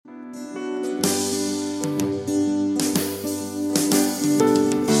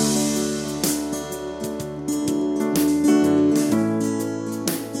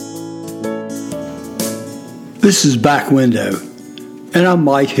This is Back Window, and I'm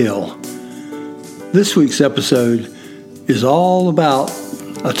Mike Hill. This week's episode is all about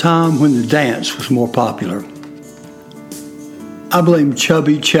a time when the dance was more popular. I blame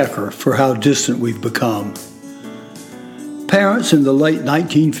Chubby Checker for how distant we've become. Parents in the late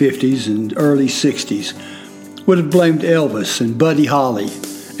 1950s and early 60s would have blamed Elvis and Buddy Holly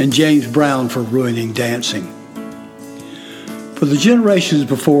and James Brown for ruining dancing. For the generations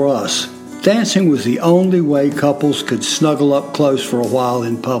before us, dancing was the only way couples could snuggle up close for a while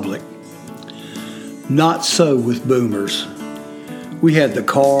in public. Not so with boomers. We had the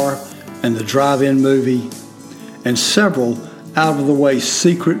car and the drive-in movie and several out-of-the-way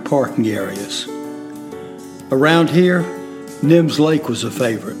secret parking areas. Around here, Nims Lake was a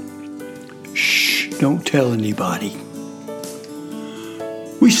favorite. Shh, don't tell anybody.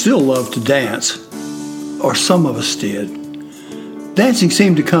 We still love to dance, or some of us did. Dancing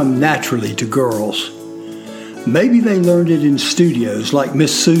seemed to come naturally to girls. Maybe they learned it in studios like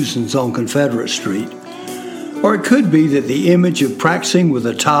Miss Susan's on Confederate Street. Or it could be that the image of practicing with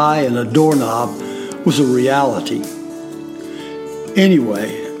a tie and a doorknob was a reality.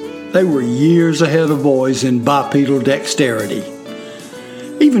 Anyway, they were years ahead of boys in bipedal dexterity.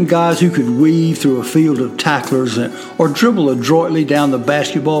 Even guys who could weave through a field of tacklers or dribble adroitly down the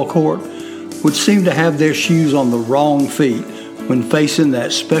basketball court would seem to have their shoes on the wrong feet when facing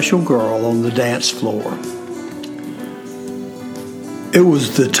that special girl on the dance floor. It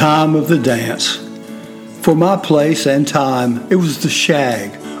was the time of the dance. For my place and time, it was the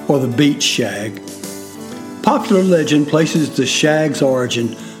shag, or the beach shag. Popular legend places the shag's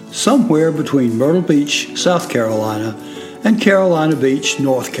origin somewhere between Myrtle Beach, South Carolina, and Carolina Beach,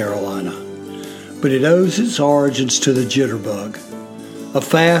 North Carolina. But it owes its origins to the jitterbug, a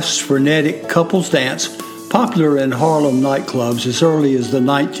fast, frenetic couples dance popular in Harlem nightclubs as early as the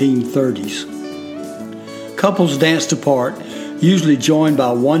 1930s. Couples danced apart, usually joined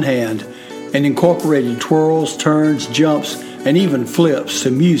by one hand, and incorporated twirls, turns, jumps, and even flips to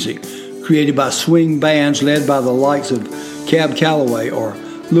music created by swing bands led by the likes of Cab Calloway or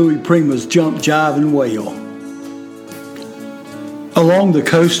Louis Prima's Jump, Jive, and Wail. Along the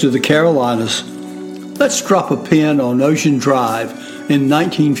coast of the Carolinas, let's drop a pin on Ocean Drive in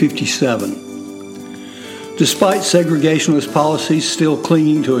 1957. Despite segregationist policies still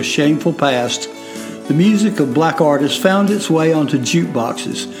clinging to a shameful past, the music of black artists found its way onto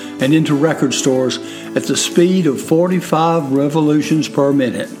jukeboxes and into record stores at the speed of 45 revolutions per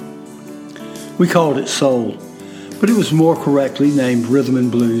minute. We called it soul, but it was more correctly named rhythm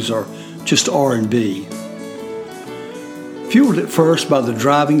and blues or just R&B. Fueled at first by the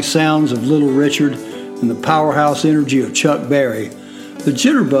driving sounds of Little Richard and the powerhouse energy of Chuck Berry, the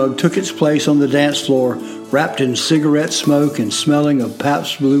jitterbug took its place on the dance floor wrapped in cigarette smoke and smelling of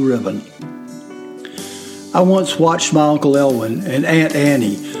Pabst Blue Ribbon. I once watched my Uncle Elwin and Aunt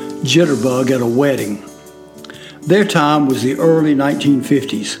Annie jitterbug at a wedding. Their time was the early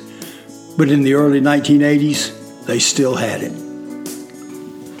 1950s, but in the early 1980s, they still had it.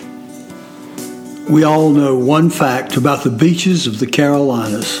 We all know one fact about the beaches of the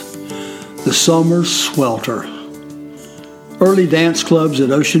Carolinas: the summer's swelter. Early dance clubs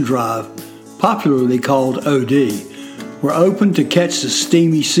at Ocean Drive, popularly called OD, were open to catch the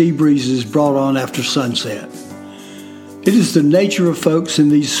steamy sea breezes brought on after sunset. It is the nature of folks in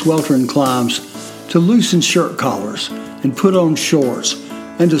these sweltering climes to loosen shirt collars and put on shorts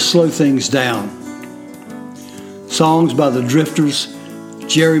and to slow things down. Songs by the Drifters,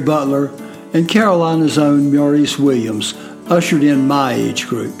 Jerry Butler, and Carolina's own Maurice Williams ushered in my age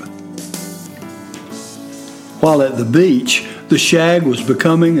group. While at the beach, the shag was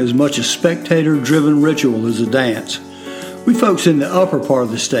becoming as much a spectator-driven ritual as a dance. We folks in the upper part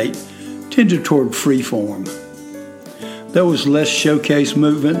of the state tended toward freeform. There was less showcase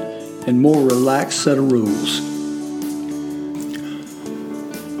movement and more relaxed set of rules.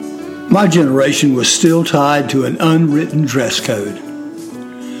 My generation was still tied to an unwritten dress code.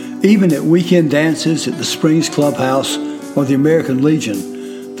 Even at weekend dances at the Springs Clubhouse or the American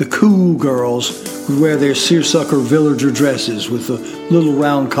Legion, the cool girls would wear their seersucker villager dresses with the little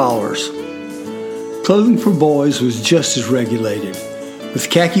round collars. Clothing for boys was just as regulated, with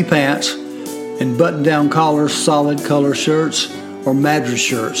khaki pants and button-down collars, solid color shirts, or madras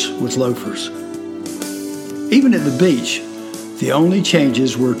shirts with loafers. Even at the beach, the only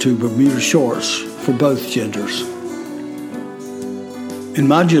changes were to Bermuda shorts for both genders. In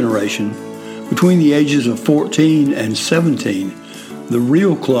my generation, between the ages of 14 and 17, the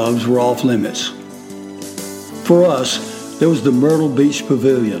real clubs were off limits. For us, there was the Myrtle Beach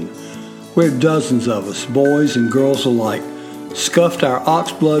Pavilion, where dozens of us, boys and girls alike, scuffed our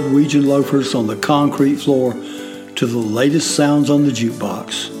oxblood Ouija loafers on the concrete floor to the latest sounds on the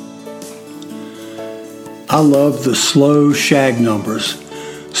jukebox. I loved the slow shag numbers,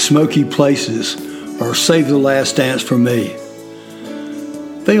 Smoky Places, or Save the Last Dance for me.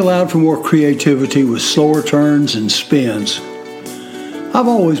 They allowed for more creativity with slower turns and spins. I've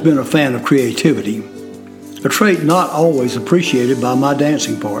always been a fan of creativity, a trait not always appreciated by my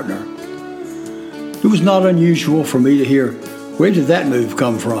dancing partner. It was not unusual for me to hear, "Where did that move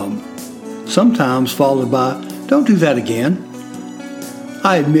come from?" Sometimes followed by, "Don't do that again."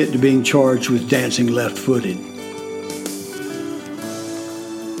 I admit to being charged with dancing left-footed.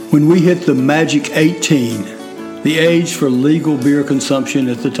 When we hit the magic 18, the age for legal beer consumption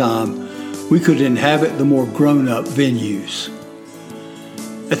at the time, we could inhabit the more grown-up venues.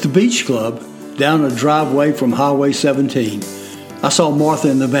 At the Beach Club, down a driveway from Highway 17, I saw Martha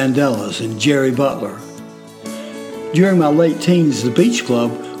and the Vandellas and Jerry Butler. During my late teens, the Beach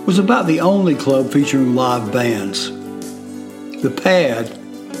Club was about the only club featuring live bands. The Pad,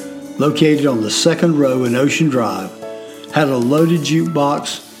 located on the second row in Ocean Drive, had a loaded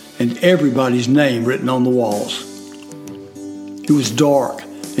jukebox and everybody's name written on the walls. It was dark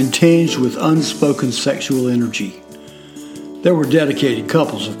and tinged with unspoken sexual energy. There were dedicated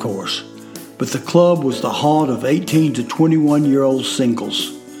couples, of course, but the club was the haunt of 18 to 21-year-old singles.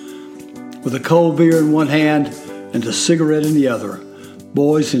 With a cold beer in one hand and a cigarette in the other,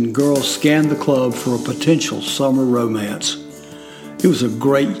 boys and girls scanned the club for a potential summer romance. It was a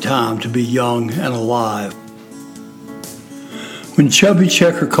great time to be young and alive. When Chubby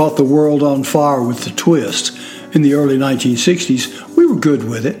Checker caught the world on fire with the twist in the early 1960s, we were good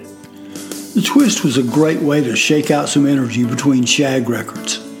with it. The twist was a great way to shake out some energy between shag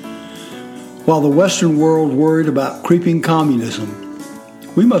records. While the Western world worried about creeping communism,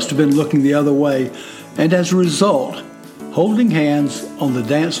 we must have been looking the other way, and as a result, holding hands on the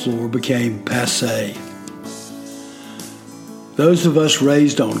dance floor became passé. Those of us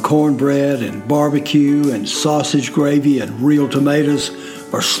raised on cornbread and barbecue and sausage gravy and real tomatoes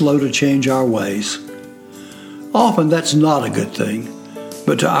are slow to change our ways. Often that's not a good thing,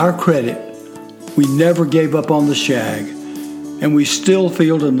 but to our credit, we never gave up on the shag, and we still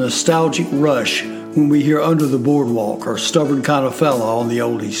feel a nostalgic rush when we hear Under the Boardwalk or Stubborn Kind of Fella on the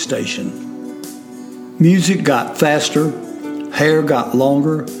oldies station. Music got faster, hair got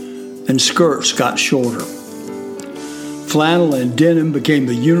longer, and skirts got shorter. Flannel and denim became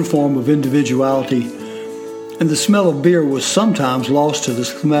the uniform of individuality, and the smell of beer was sometimes lost to the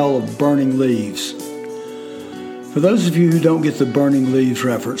smell of burning leaves. For those of you who don't get the burning leaves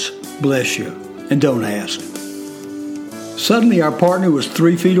reference, bless you, and don't ask. Suddenly our partner was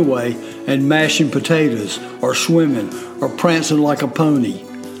 3 feet away and mashing potatoes, or swimming, or prancing like a pony.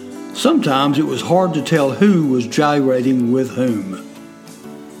 Sometimes it was hard to tell who was gyrating with whom.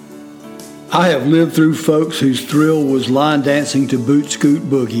 I have lived through folks whose thrill was line dancing to Boot Scoot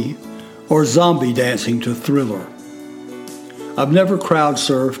Boogie or zombie dancing to Thriller. I've never crowd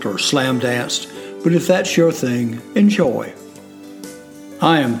surfed or slam danced, but if that's your thing, enjoy.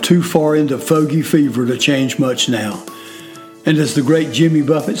 I am too far into fogey fever to change much now, and as the great Jimmy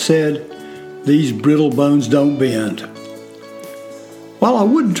Buffett said, these brittle bones don't bend. While I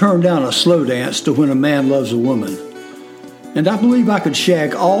wouldn't turn down a slow dance to When a Man Loves a Woman, and I believe I could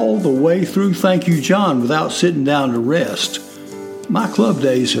shag all the way through Thank You John without sitting down to rest, my club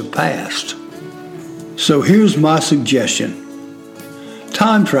days have passed. So here's my suggestion.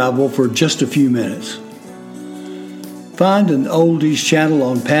 Time travel for just a few minutes. Find an oldies channel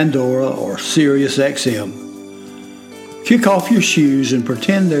on Pandora or Sirius XM. Kick off your shoes and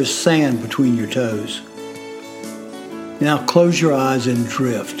pretend there's sand between your toes. Now close your eyes and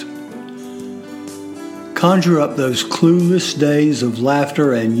drift. Conjure up those clueless days of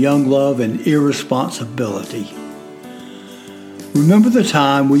laughter and young love and irresponsibility. Remember the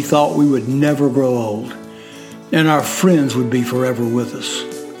time we thought we would never grow old and our friends would be forever with us.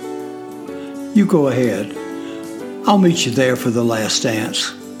 You go ahead. I'll meet you there for the last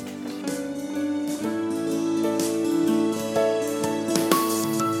dance.